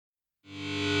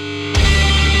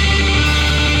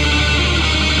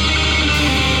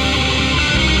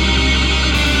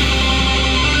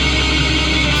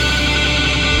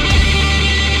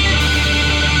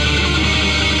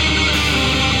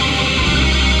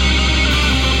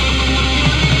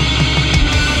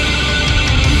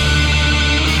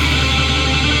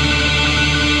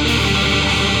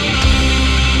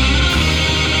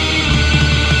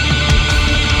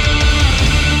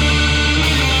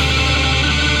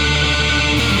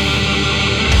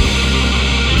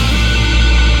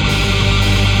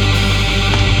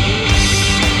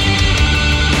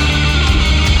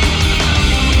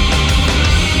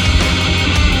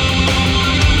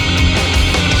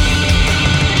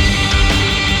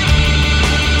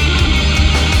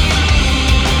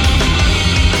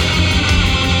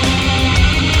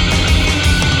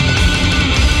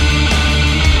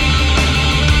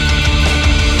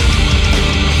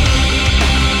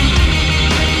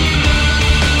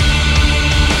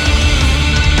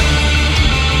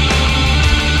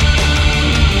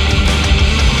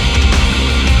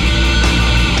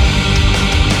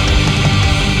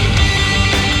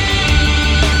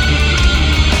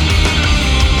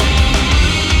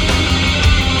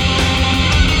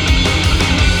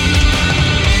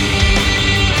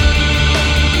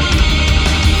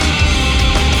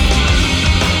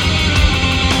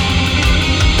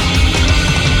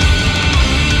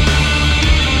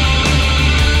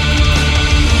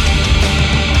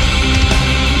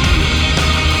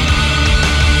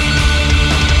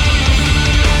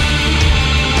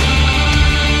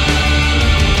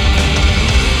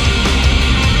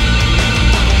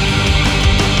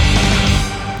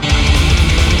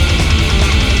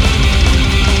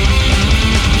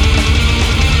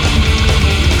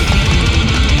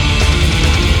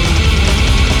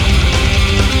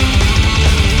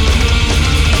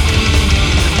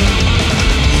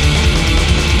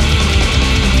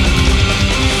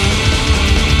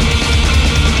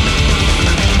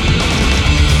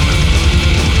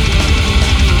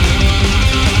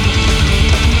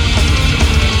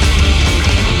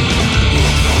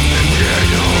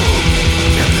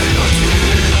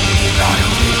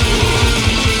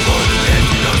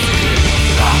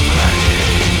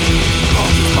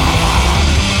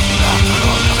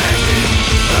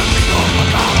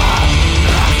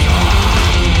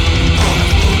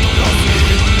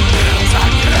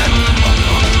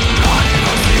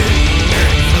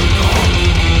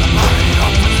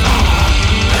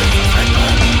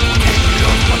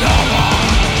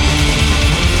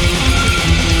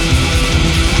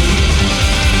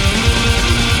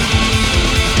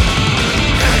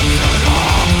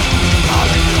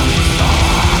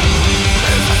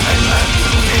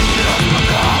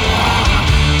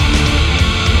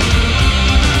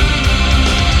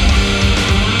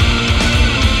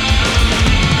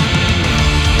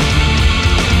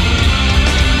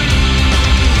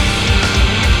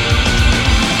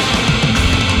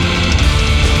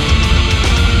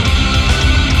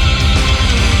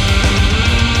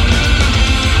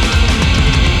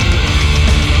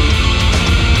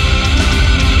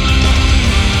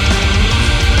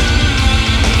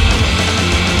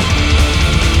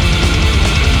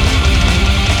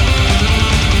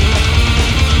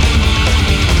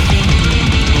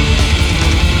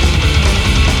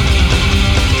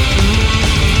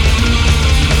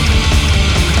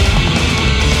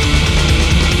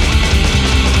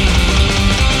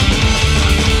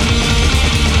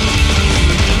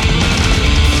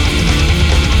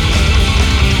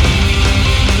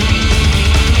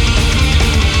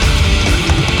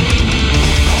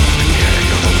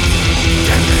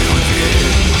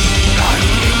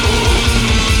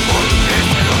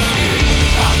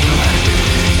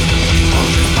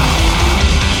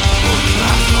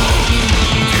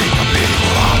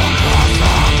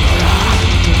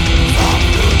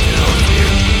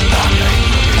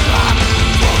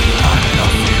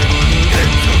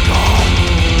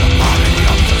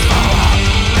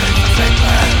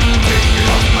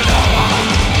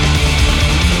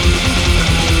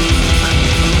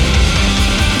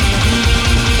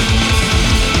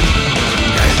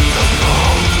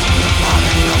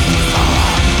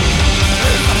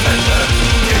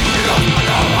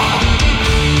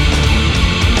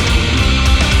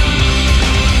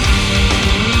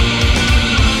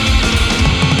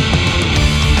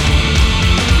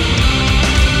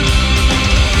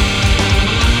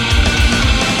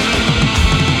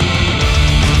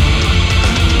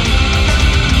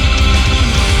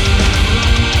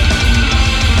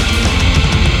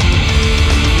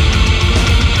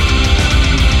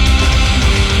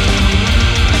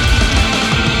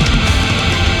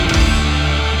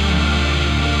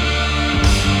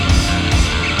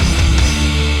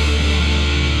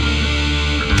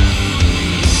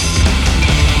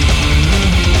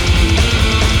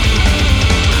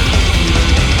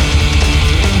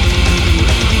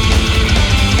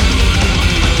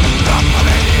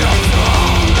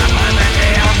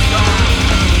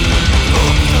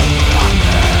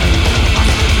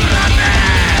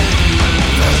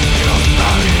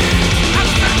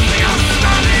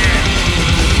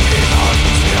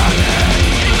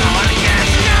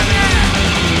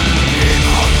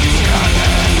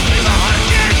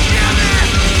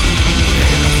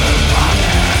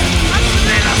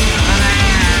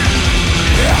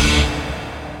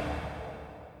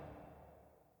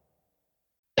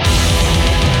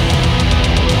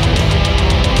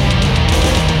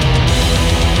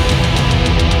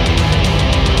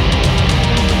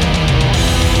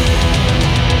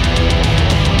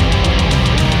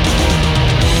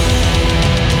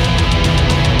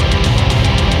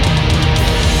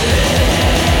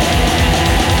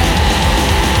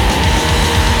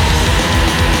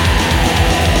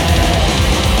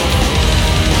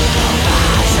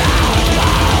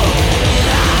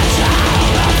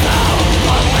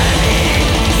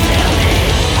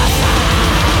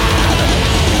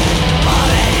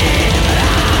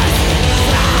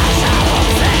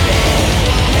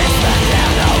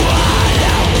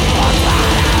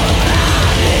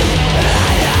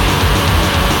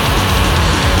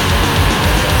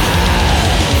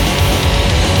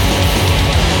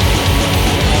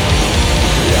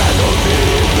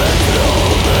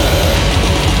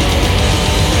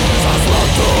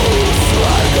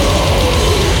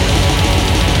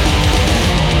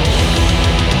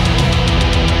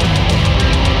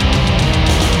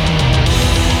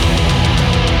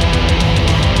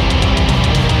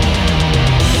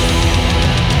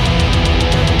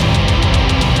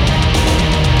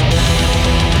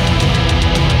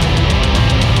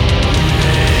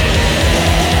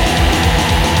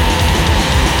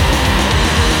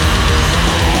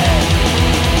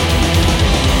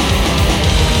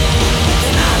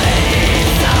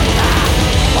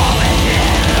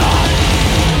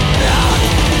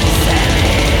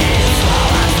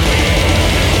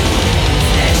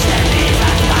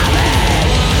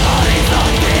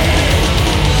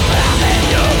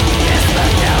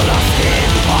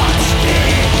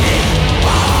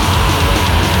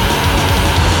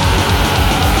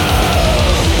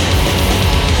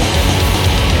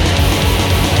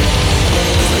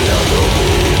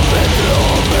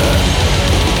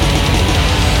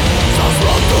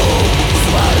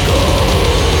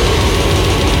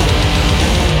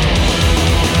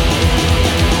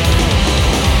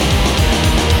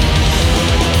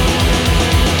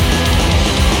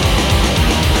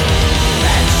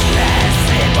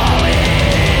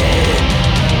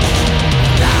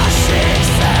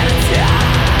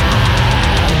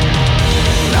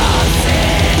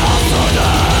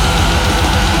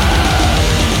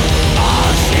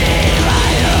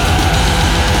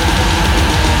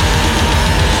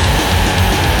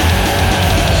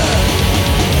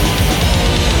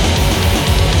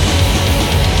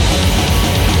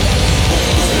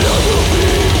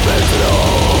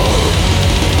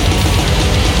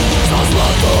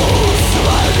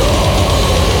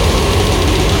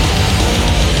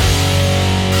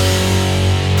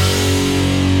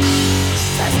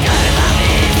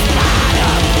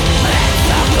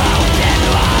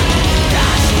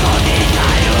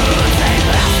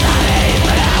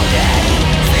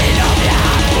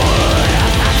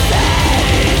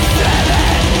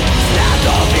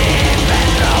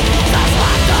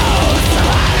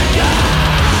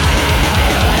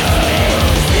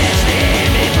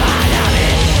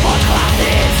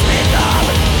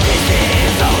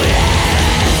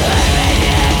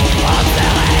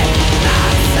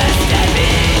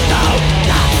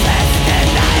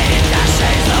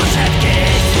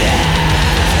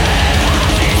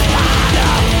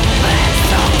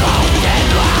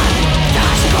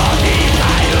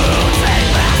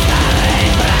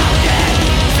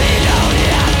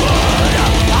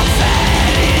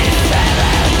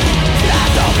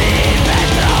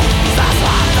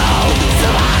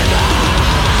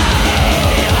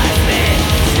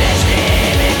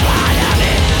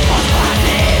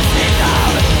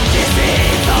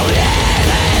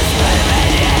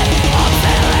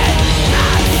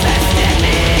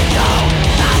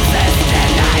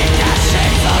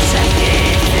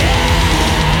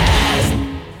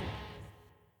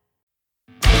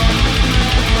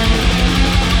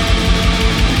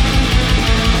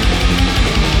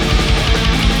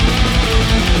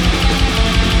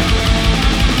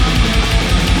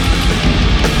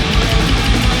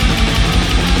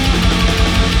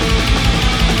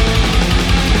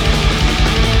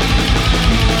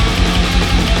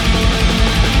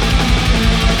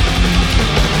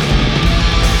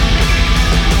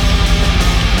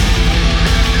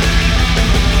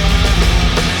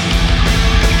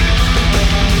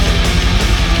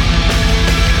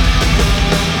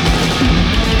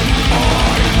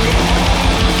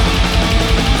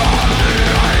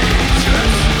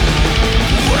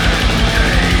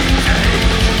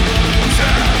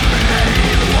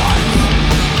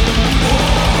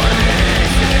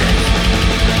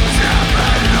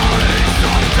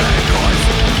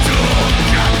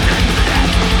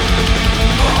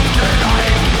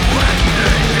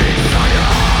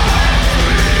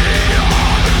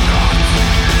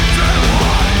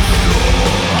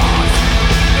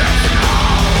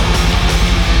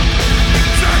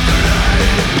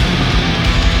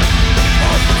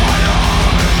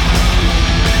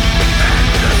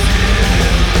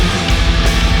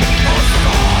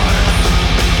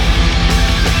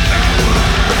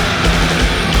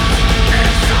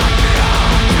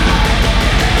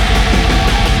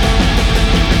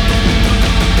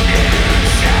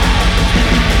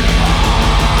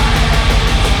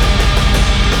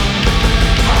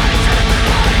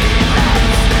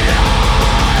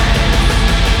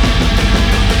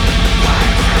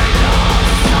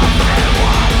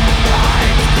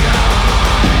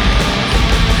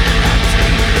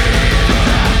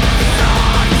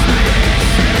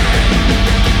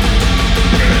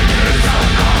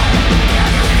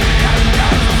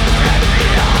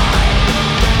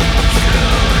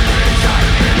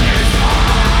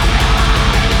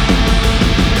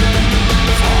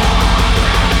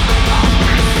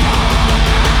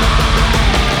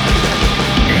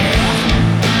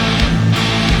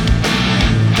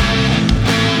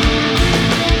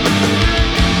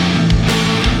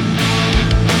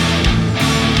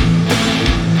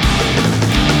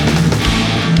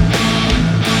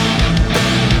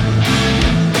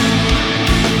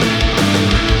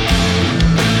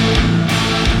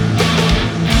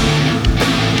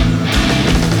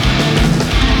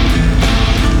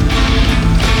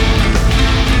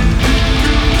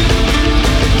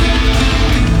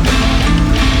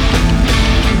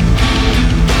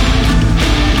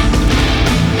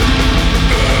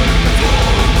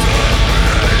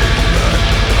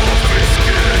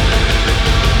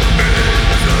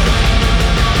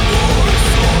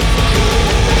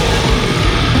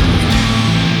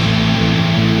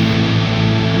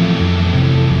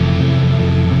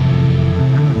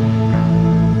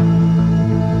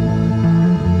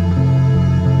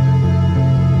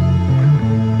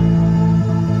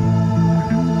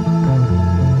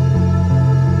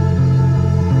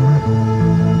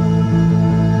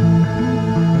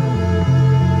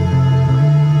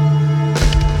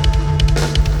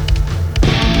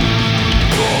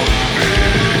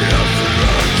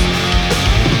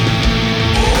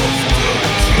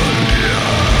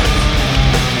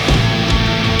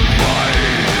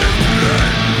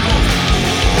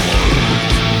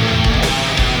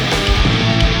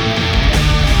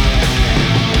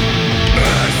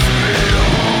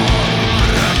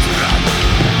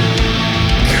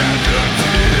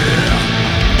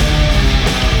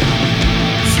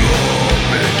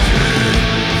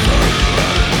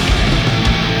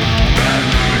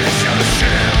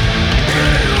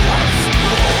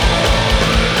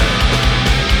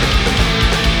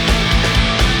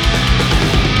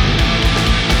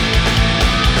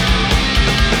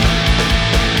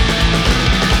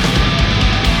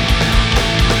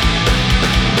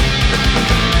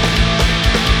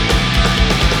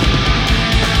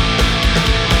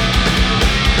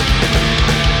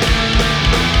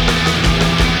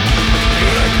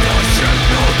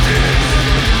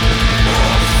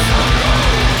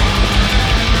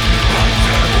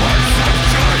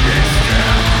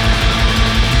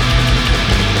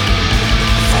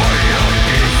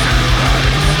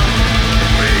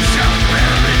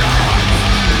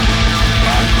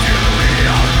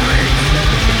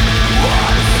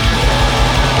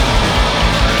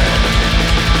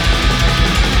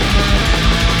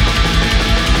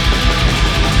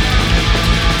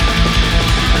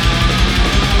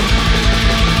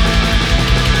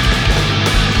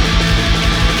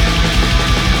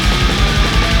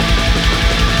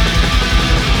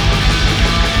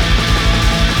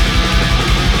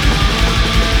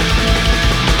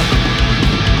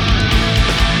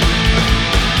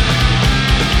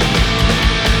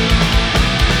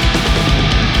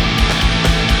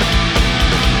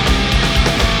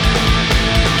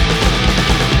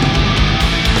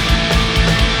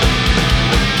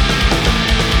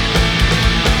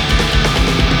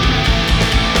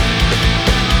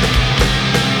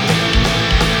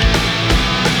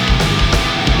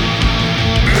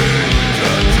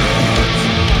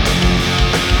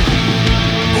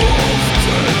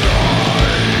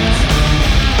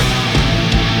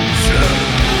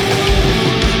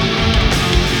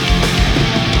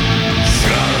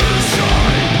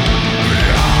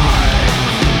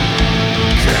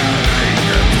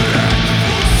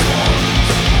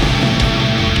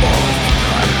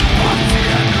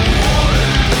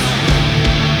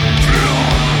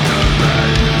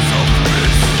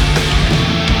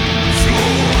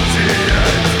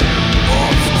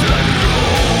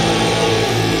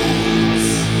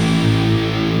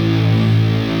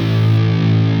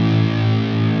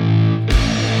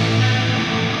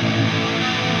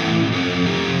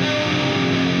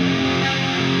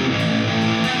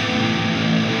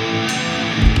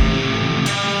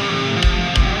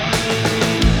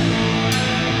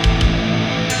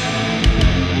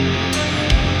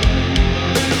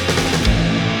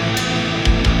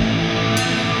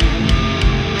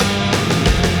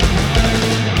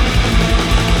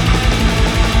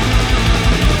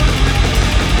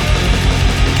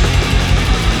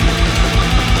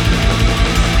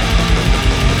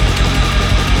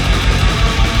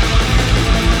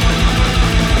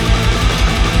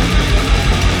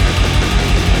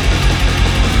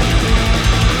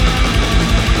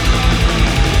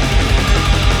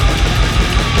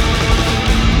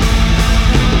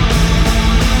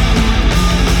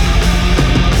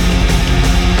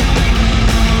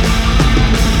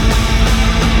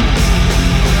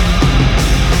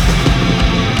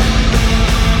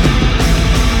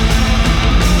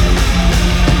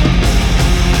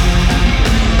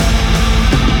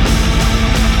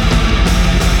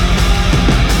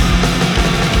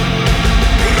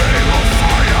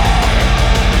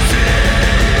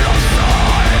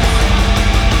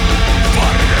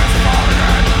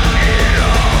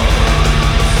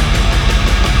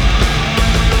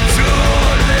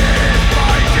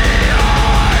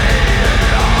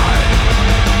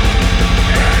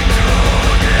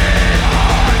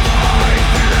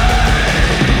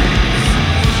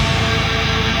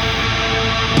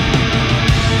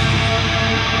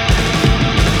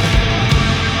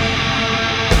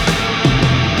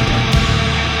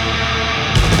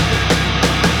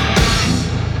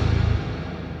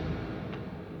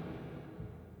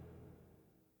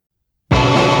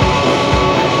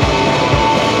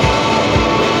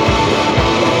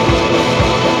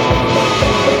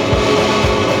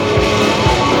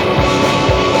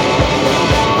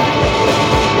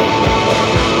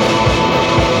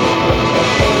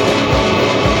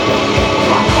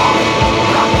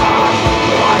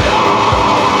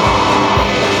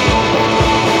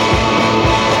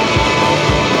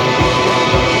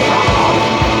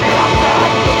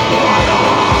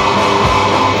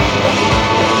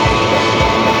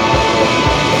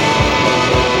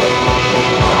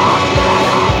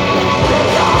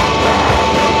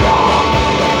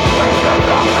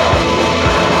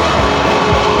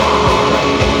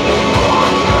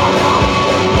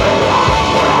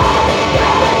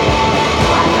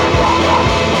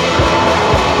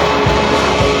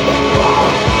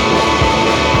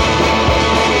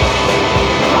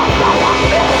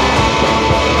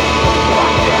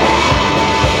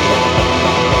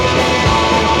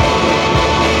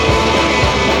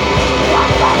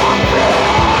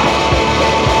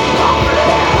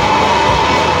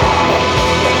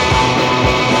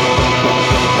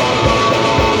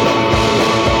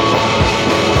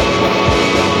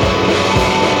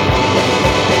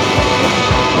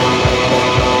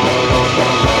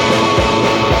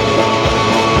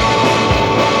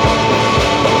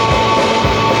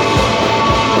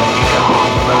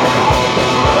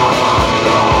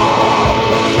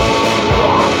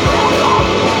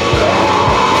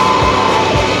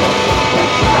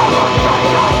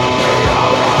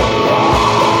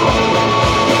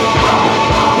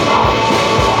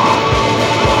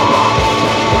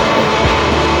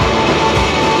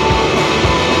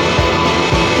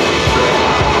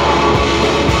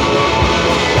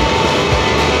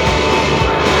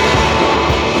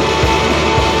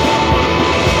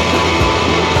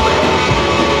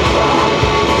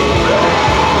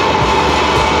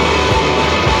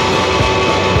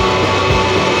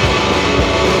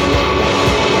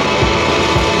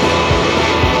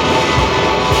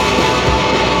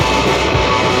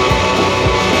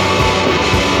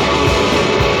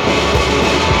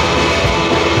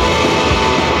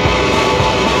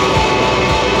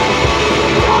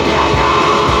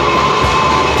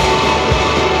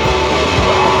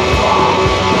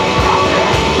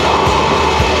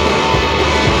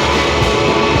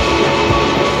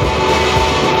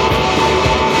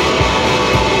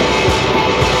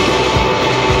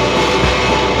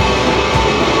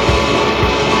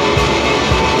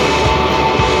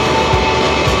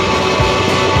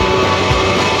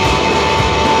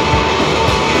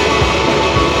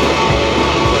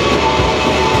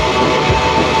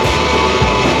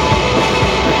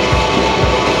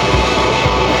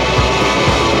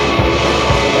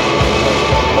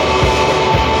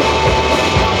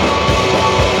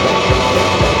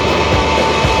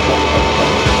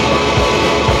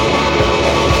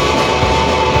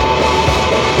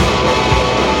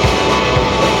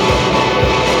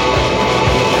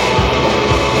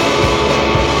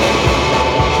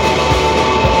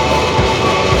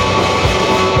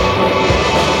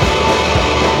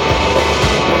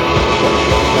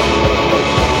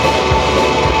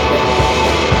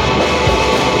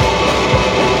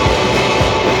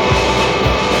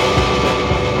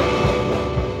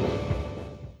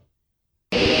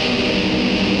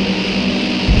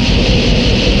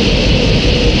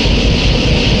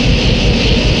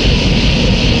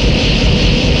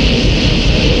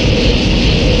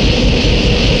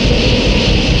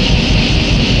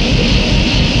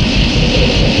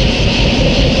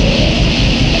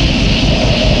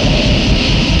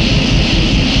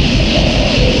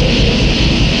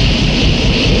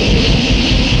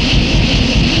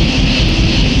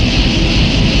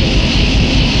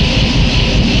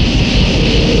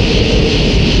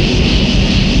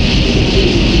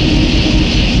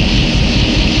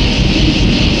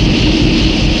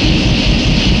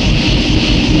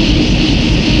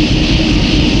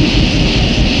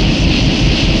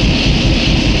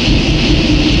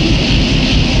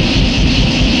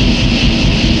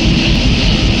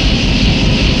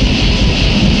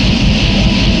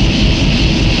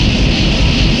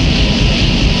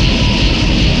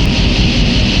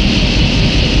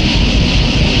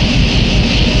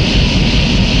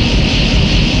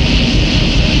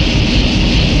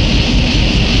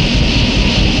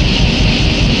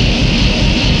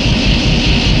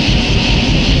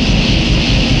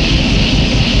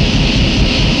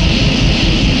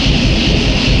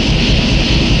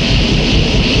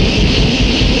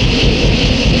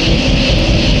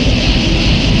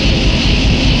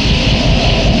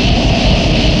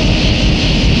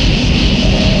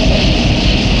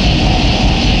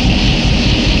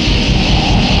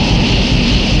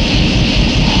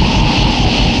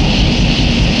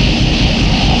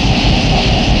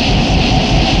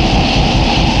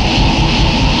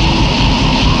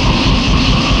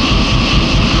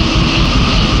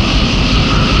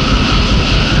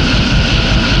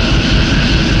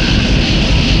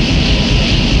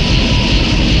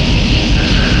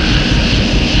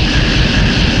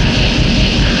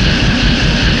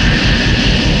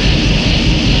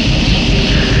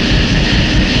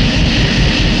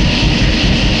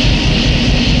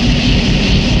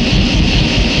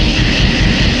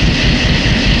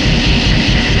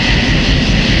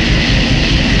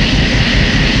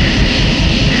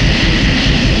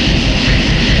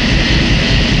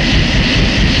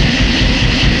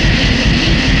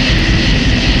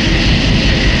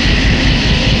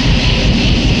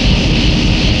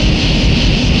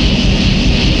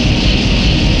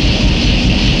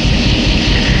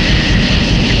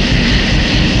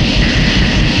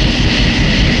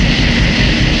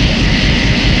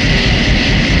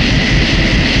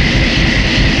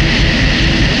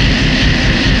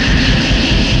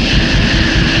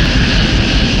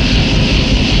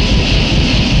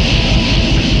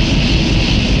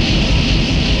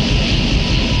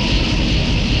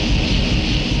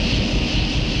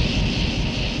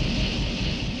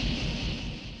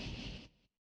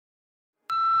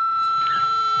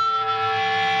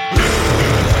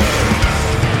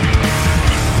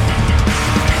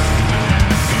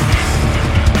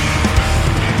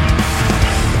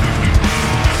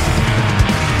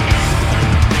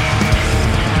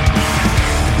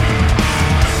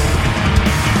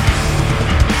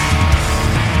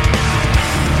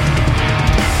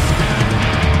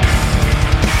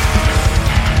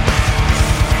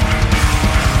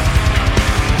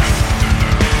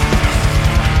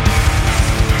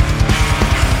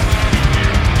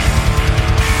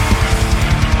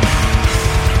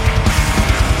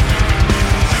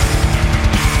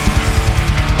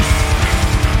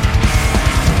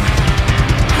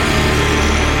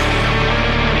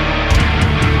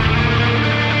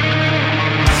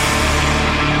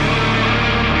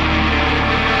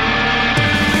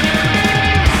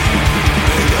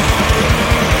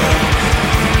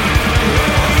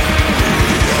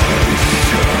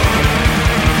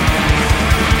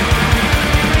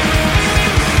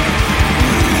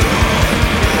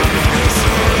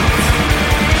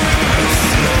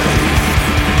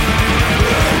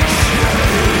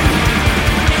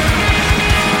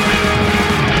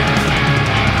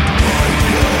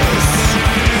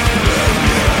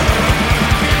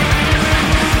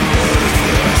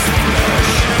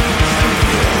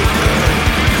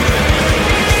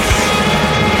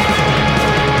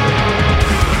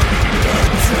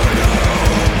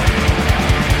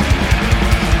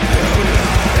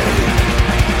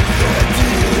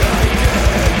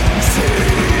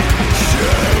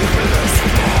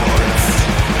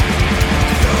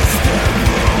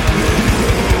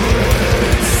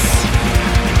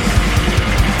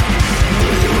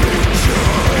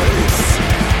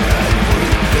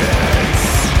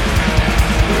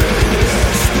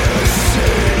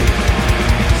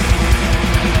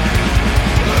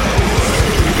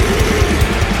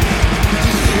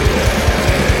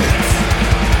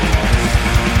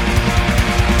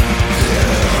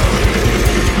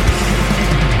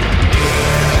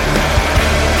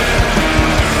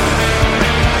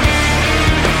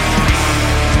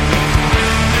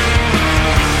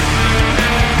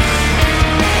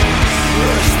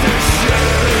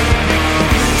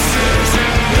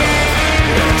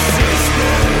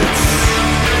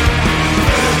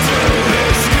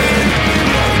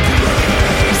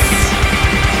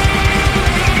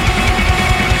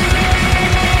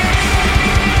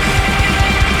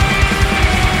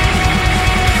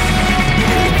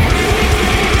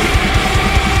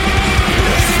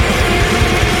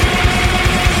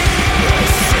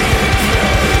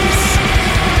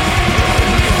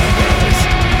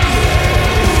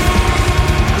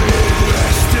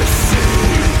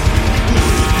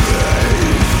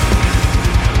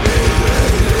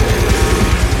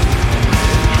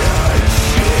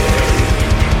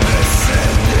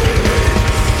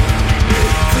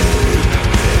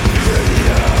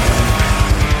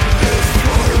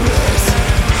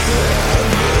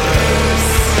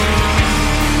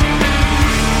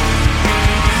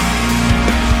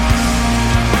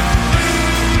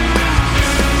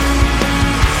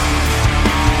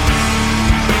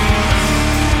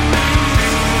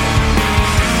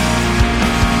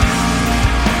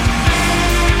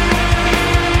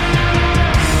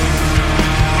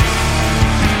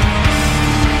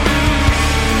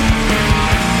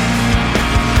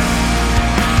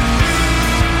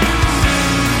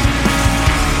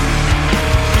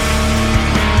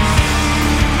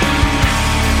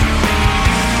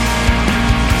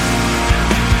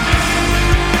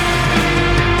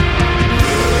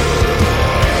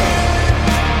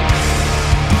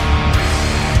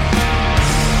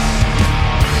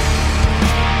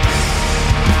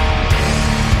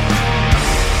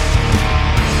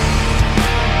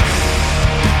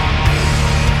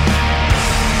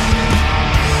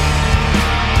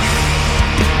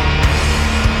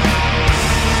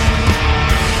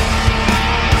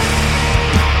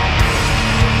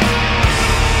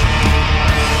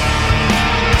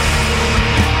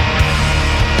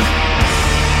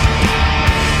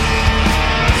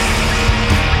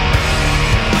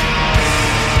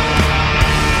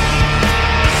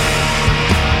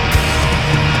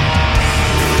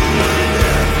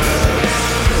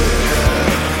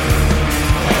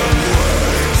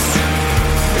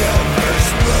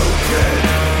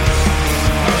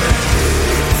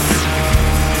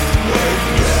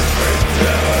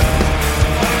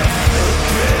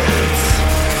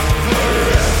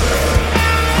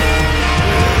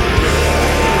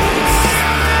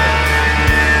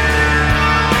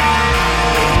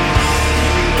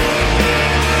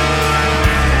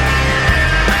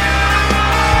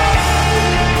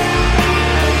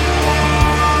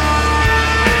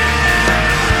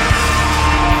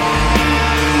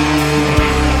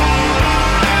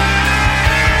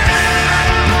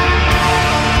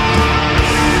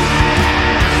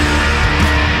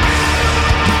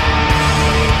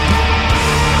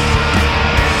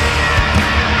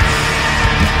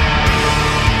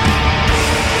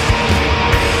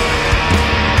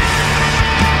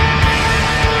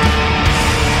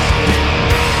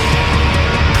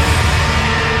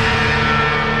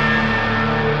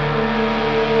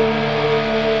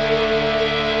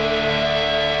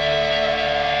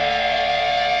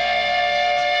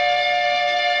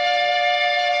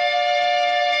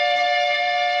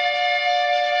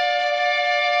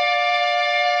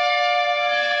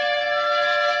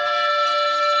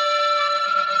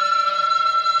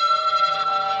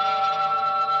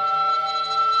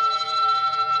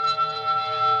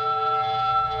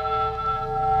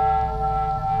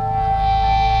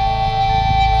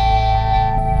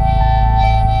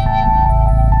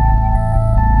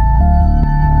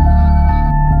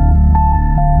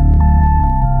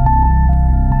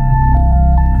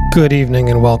Good evening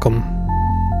and welcome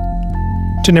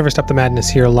to Never Stop the Madness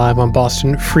here live on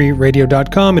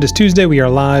BostonFreeRadio.com. It is Tuesday. We are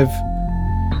live,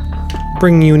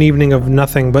 bringing you an evening of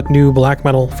nothing but new black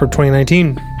metal for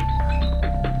 2019.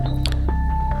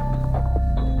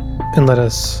 And let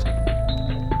us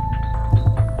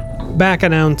back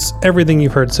announce everything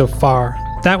you've heard so far.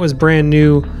 That was brand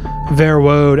new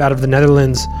Verwoed out of the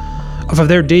Netherlands, off of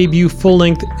their debut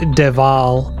full-length De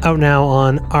Waal, out now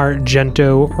on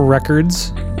Argento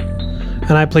Records.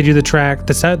 And I played you the track,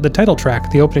 the title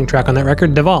track, the opening track on that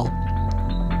record, De Waal.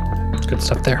 It's good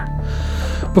stuff there.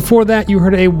 Before that, you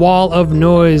heard a wall of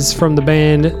noise from the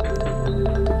band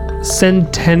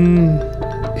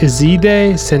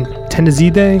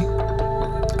Sentenizide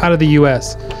out of the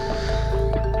US.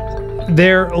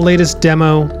 Their latest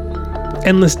demo,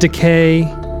 Endless Decay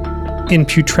in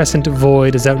Putrescent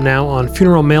Void, is out now on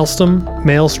Funeral Maelstrom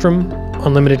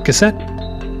Unlimited Cassette.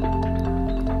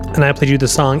 And I played you the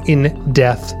song In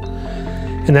Death.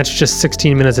 And that's just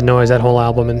 16 minutes of noise, that whole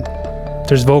album. And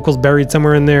there's vocals buried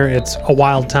somewhere in there. It's a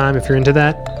wild time if you're into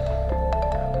that.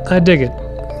 I dig it.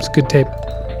 It's a good tape.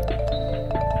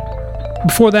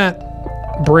 Before that,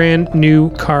 brand new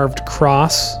Carved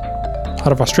Cross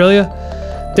out of Australia.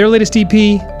 Their latest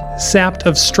EP, Sapped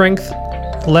of Strength,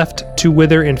 Left to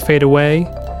Wither and Fade Away,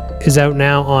 is out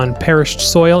now on Perished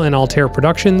Soil and Altair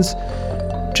Productions.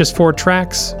 Just 4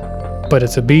 tracks, but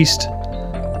it's a beast.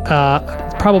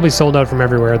 Probably sold out from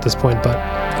everywhere at this point, but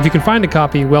if you can find a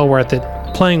copy, well worth it.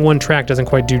 Playing one track doesn't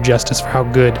quite do justice for how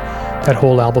good that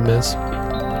whole album is.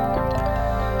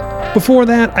 Before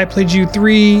that, I played you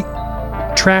 3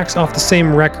 tracks off the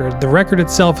same record. The record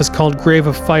itself is called Grave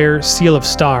of Fire, Seal of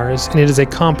Stars, and it is a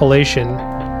compilation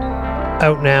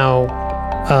out now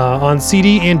on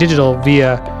CD and digital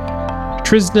via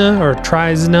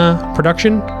Trizna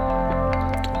Production,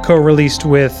 co-released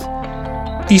with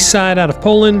Eastside out of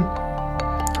Poland,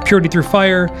 Purity Through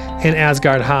Fire, and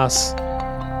Asgard Haas.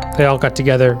 They all got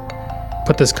together,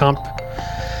 put this comp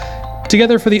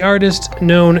together for the artist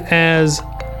known as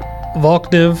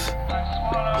Volknev.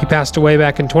 He passed away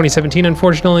back in 2017,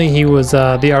 unfortunately. He was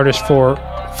the artist for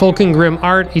Folkengrim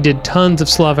Art. He did tons of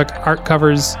Slavic art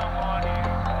covers,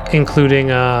 including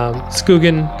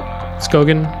Skogen,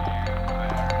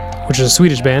 which is a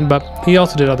Swedish band, but he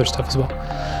also did other stuff as well.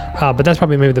 But that's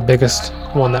probably maybe the biggest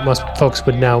one that most folks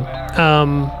would know.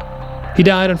 He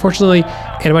died, unfortunately,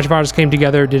 and a bunch of artists came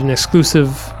together,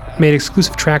 made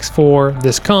exclusive tracks for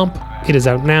this comp. It is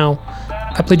out now.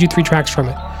 I played you 3 tracks from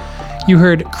it. You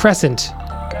heard Crescent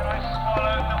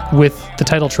with the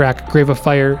title track, Grave of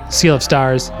Fire, Seal of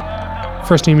Stars.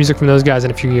 First new music from those guys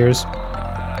in a few years.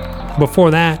 Before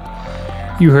that,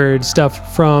 you heard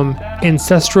stuff from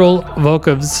Ancestral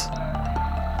Vokovs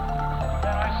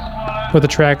with the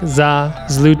track Za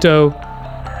Zluto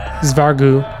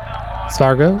Svargo.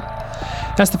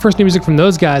 That's the first new music from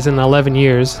those guys in 11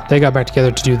 years. They got back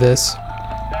together to do this.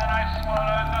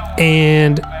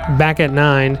 And back at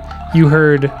 9, you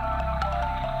heard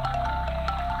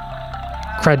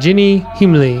Krajini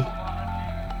Himli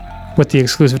with the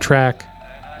exclusive track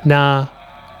Na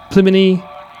Plimini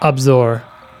Obzor.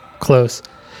 Close.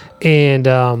 And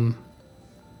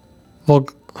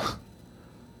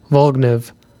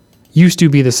Volknev used to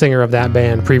be the singer of that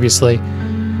band previously.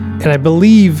 And I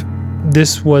believe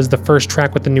this was the first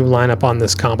track with the new lineup on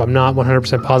this comp. I'm not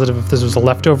 100% positive if this was a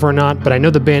leftover or not, but I know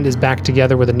the band is back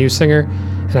together with a new singer,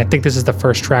 and I think this is the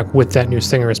first track with that new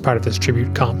singer as part of this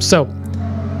tribute comp. So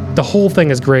the whole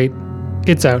thing is great.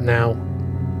 It's out now.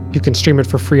 You can stream it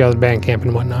for free on Bandcamp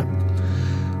and whatnot.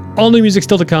 All new music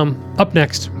still to come. Up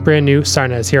next, brand new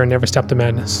Sarnez here on Never Stop the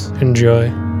Madness.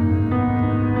 Enjoy.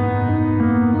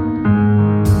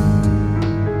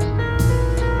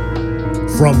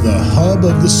 From the hub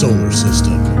of the solar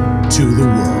system to the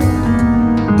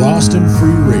world,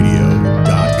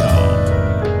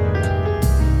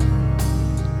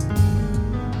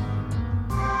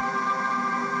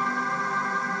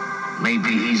 BostonFreeRadio.com.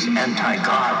 Maybe he's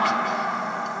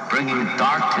anti-God, bringing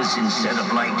darkness instead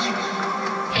of light.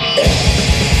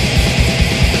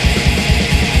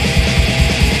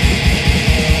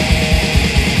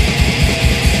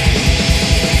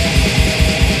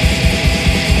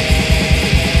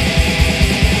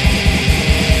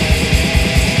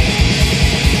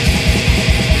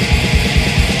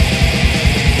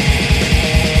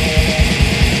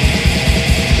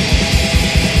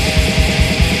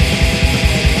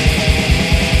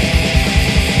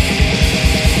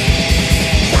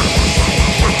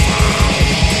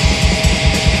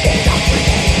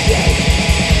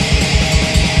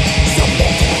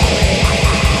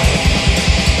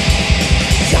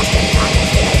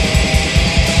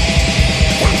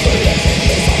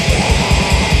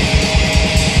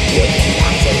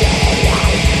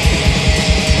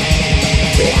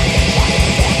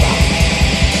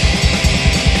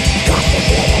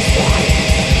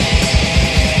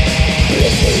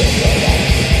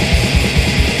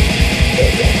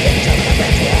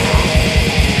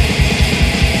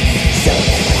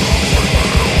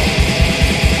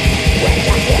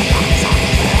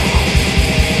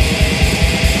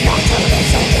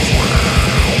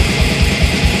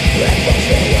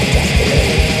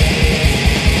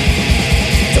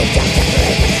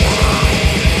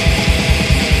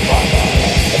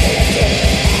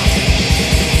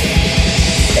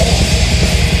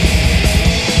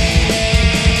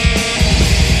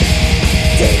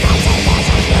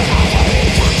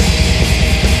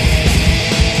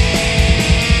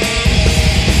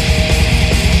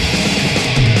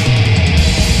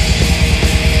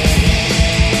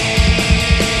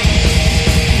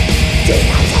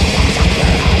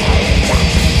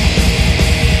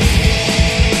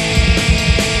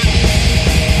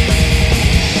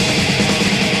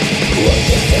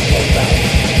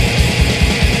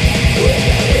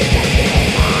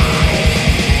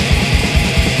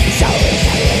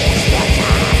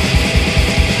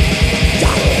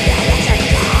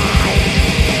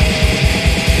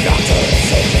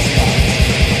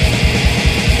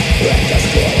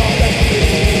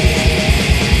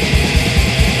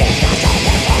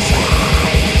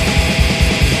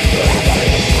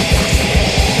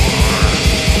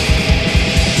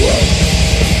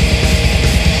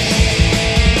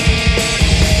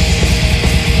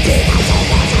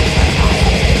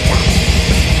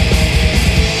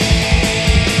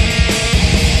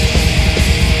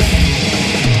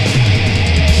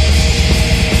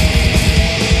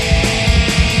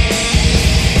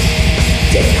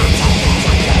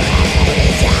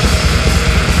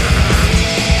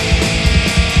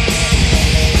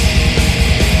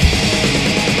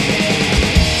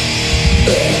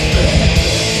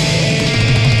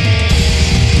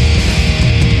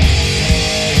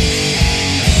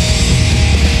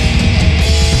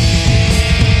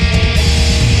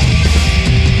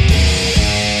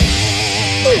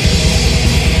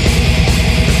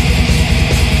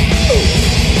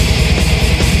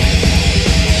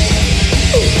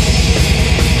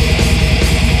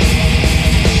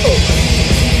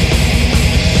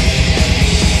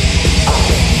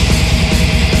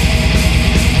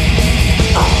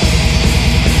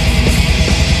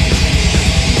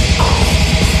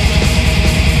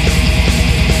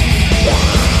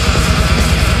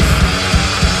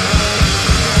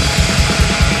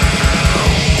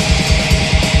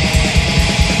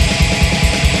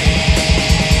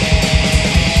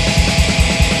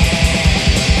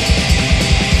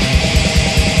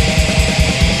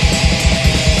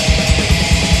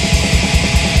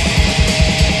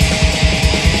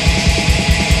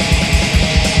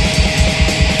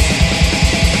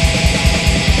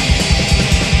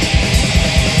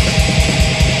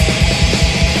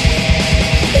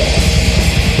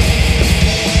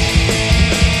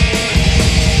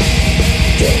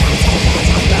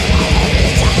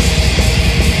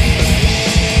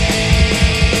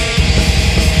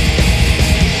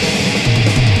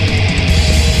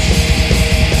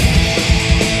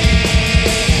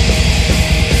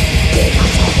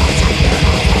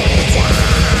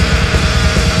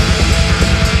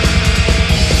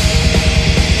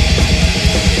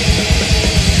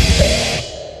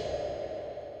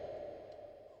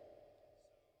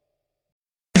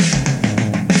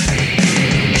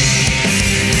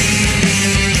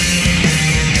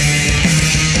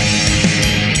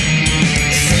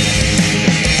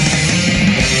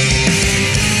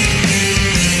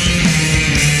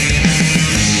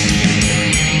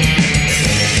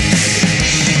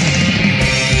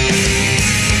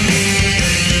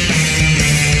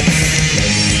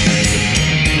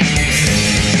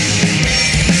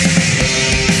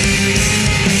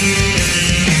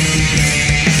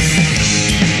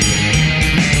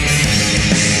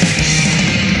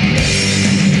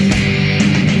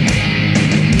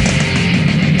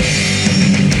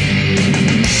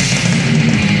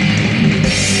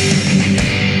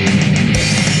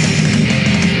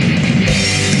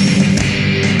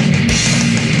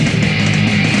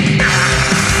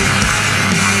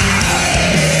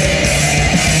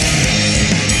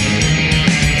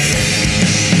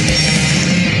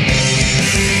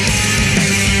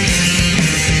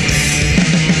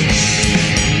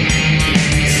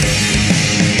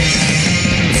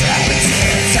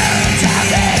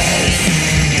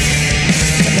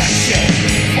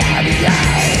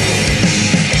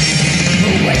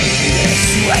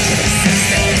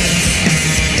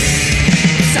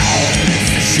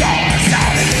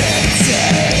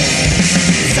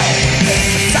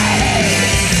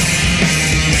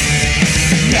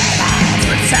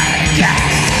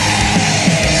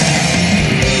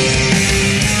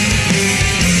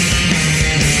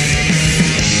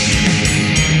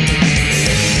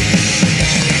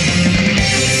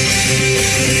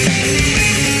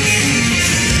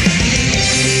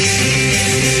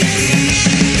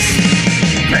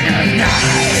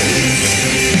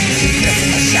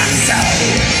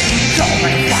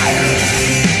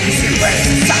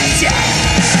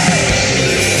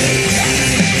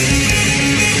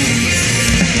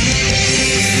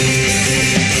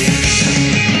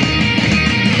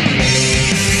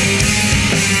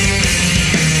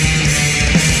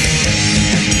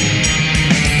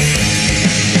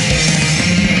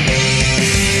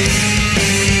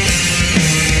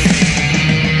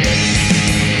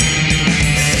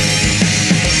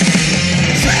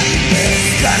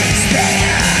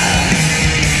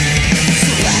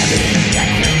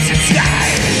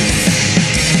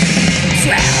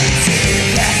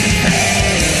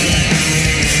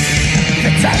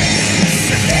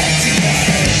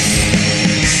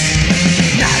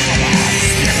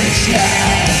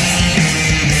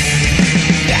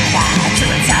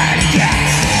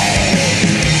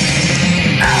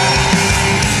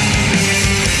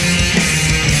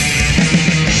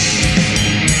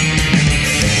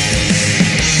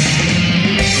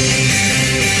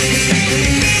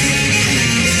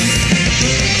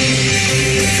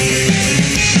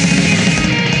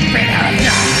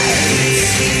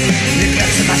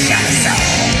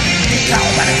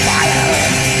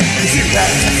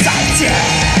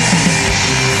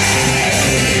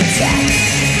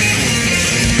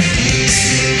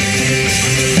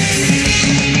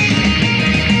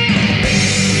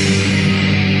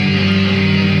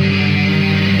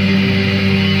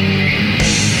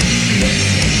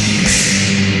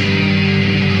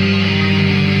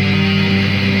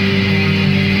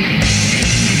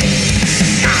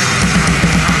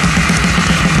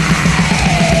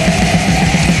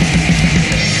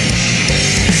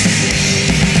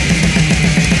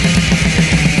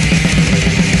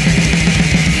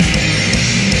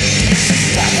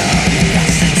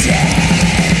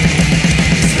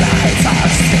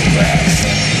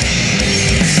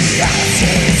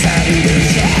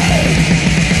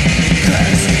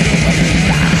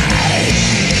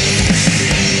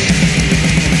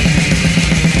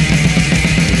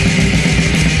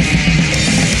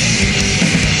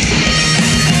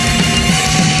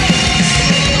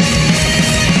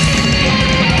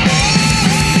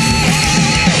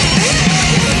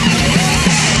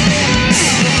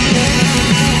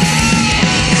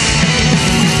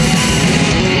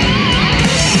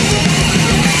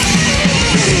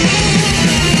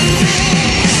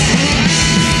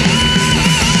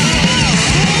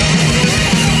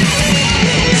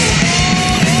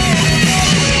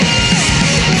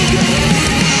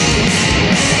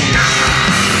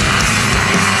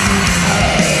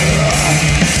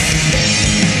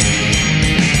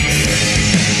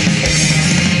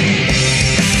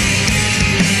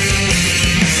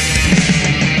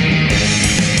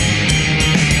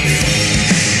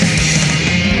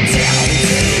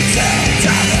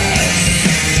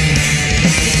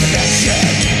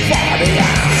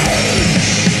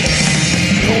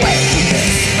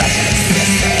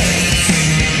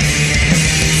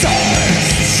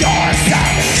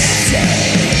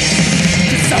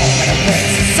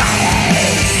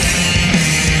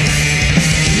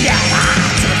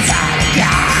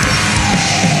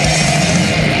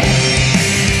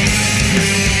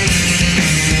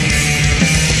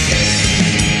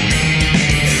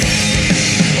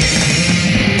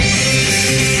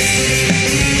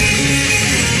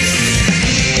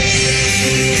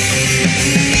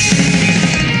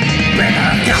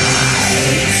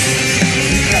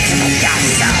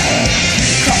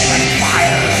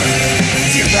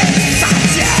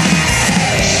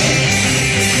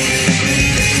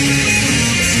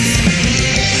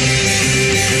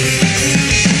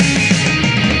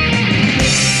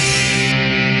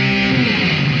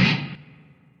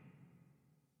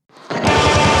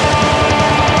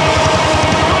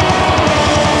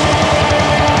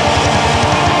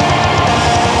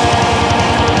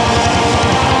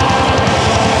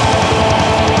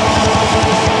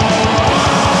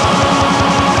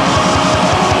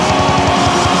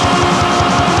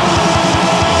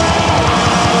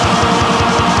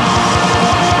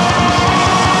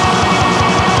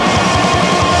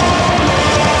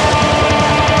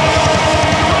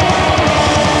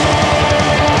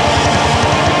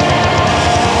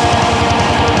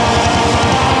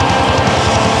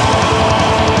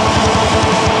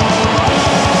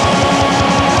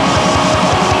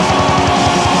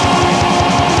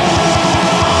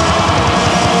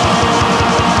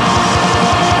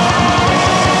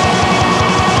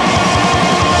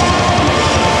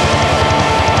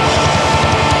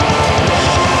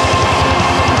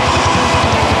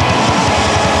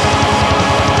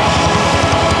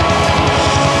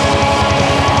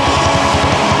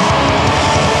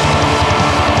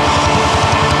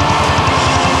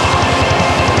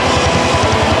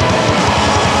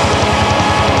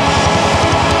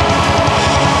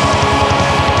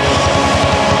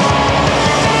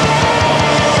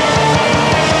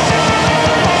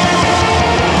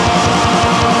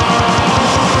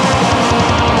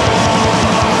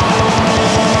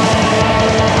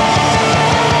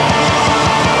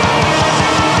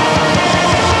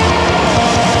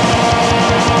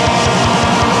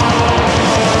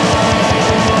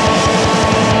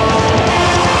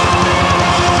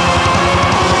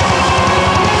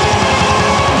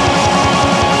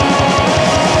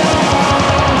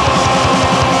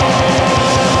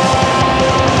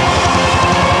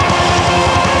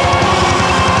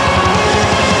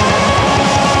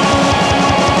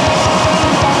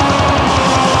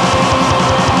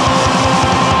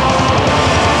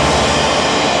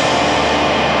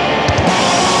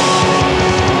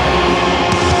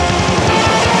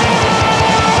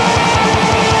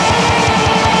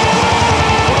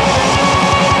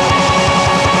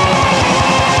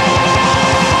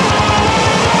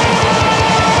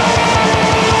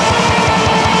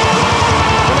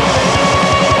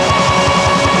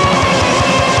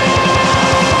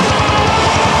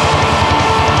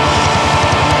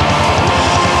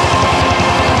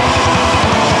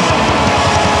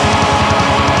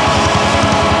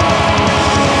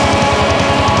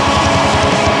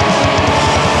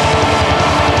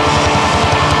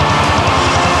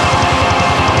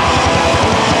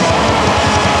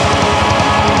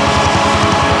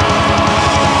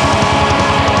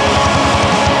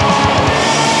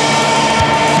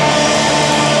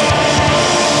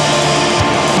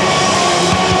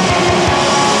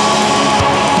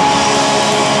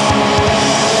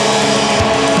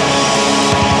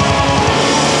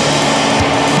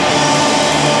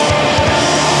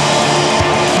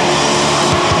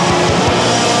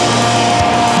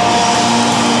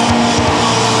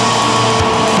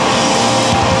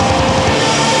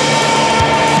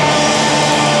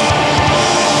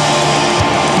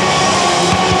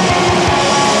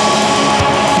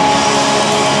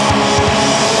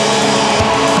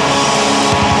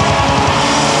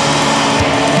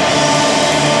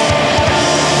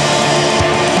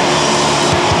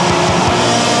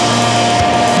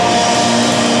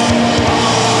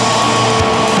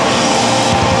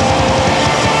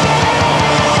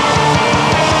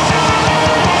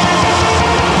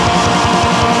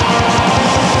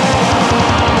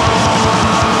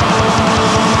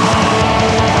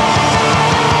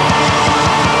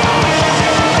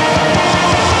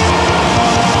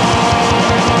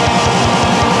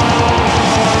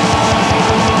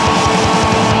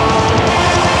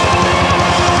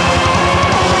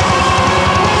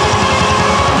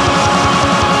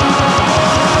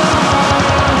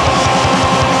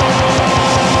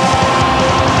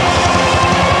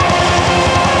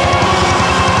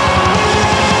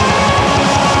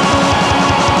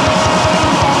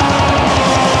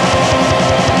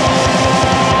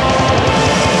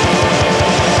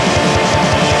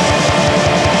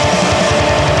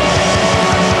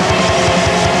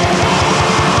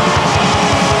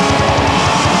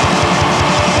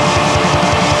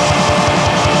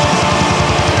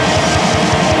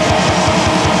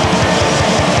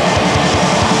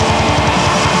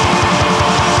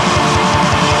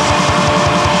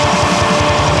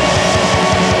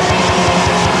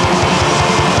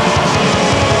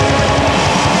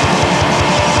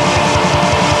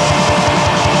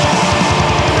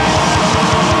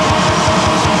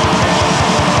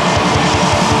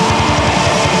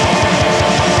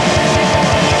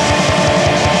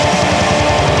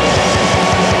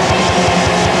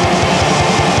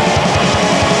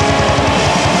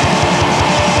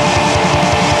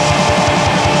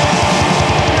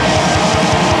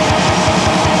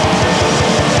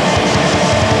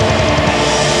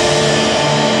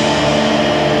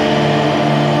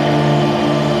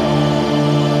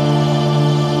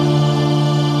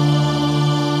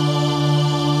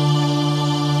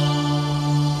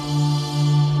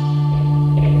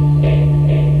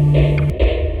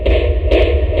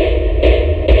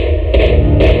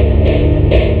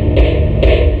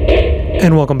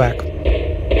 welcome back.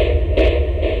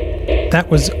 That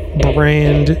was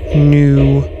brand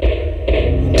new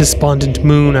Despondent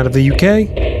Moon out of the UK.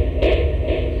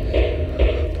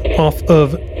 Off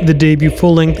of the debut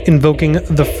full-length Invoking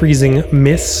the Freezing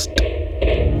Mist.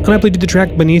 And I played you the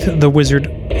track Beneath the Withered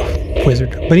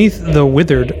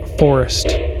Forest.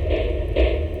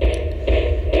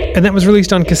 And that was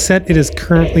released on cassette. It is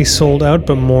currently sold out,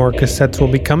 but more cassettes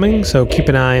will be coming, so keep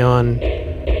an eye on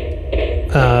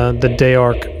the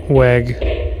Deork Weg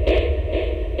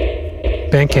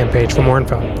Bandcamp page for more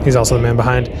info. He's also the man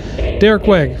behind Deork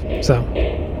Weg, so.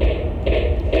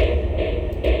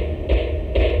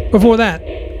 Before that,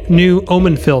 new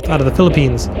Omen Filth out of the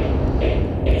Philippines.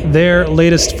 Their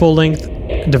latest full-length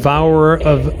Devourer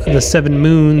of the Seven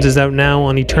Moons is out now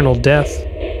on Eternal Death.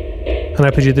 And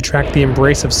I played you the track The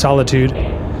Embrace of Solitude.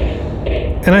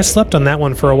 And I slept on that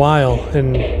one for a while,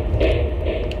 and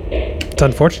it's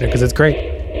unfortunate because it's great.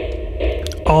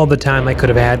 All the time I could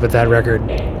have had with that record.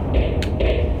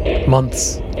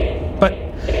 Months. But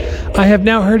I have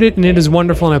now heard it, and it is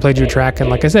wonderful, and I played you a track, and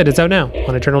like I said, it's out now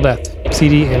on Eternal Death,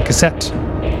 CD and cassette.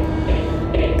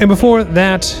 And before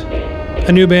that,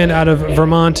 a new band out of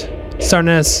Vermont,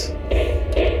 Sarnes,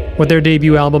 with their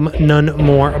debut album, None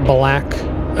More Black.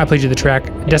 I played you the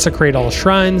track Desecrate All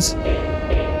Shrines.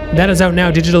 That is out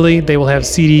now digitally. They will have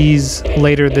CDs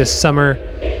later this summer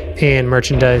and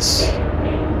merchandise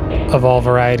of all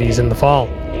varieties in the fall.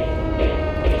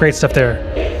 Great stuff there.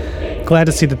 Glad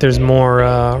to see that there's more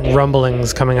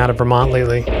rumblings coming out of Vermont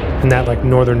lately, in that like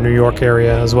northern New York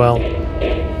area as well.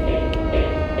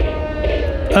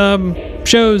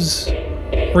 Shows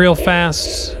real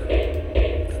fast.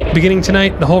 Beginning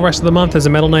tonight, the whole rest of the month is a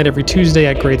metal night every Tuesday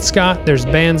at Great Scott. There's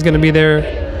bands going to be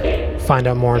there. Find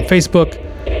out more on Facebook.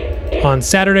 On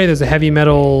Saturday, there's a heavy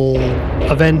metal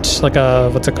event, like a,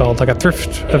 what's it called? Like a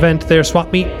thrift event there,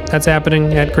 swap meet. That's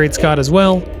happening at Great Scott as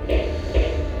well.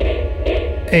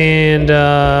 And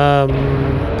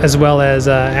as well as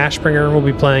Ashbringer will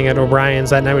be playing at O'Brien's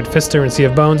that night with Fister and Sea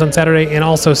of Bones on Saturday. And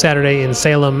also Saturday in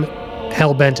Salem,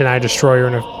 Hellbent and I Destroyer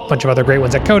and a bunch of other great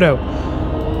ones at Kodo.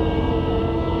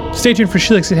 Stay tuned for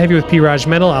She Likes It Heavy with P. Raj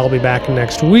Metal. I'll be back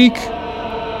next week.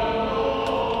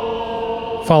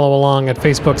 Follow along at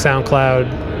Facebook,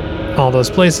 SoundCloud, all those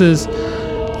places.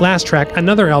 Last track,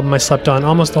 another album I slept on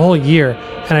almost the whole year,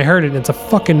 and I heard it, and it's a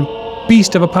fucking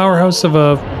beast of a powerhouse of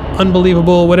a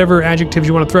unbelievable, whatever adjectives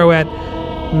you want to throw at,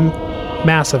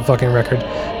 massive fucking record.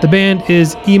 The band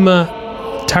is Ima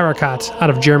Tarakat out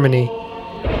of Germany,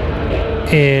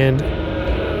 and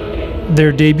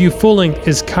their debut full-length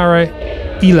is Kara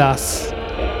Ilas.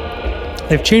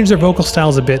 They've changed their vocal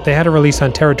styles a bit. They had a release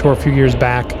on Territor a few years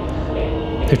back.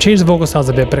 They've changed the vocal styles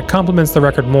a bit, but it complements the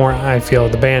record more, I feel,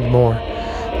 the band more.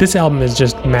 This album is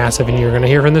just massive, and you're going to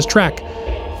hear from this track.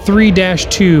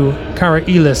 3-2 Kara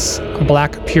Ilas,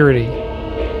 Black Purity,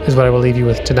 is what I will leave you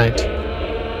with tonight.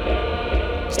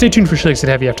 Stay tuned for She Likes It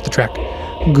Heavy after the track.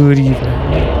 Good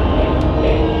evening.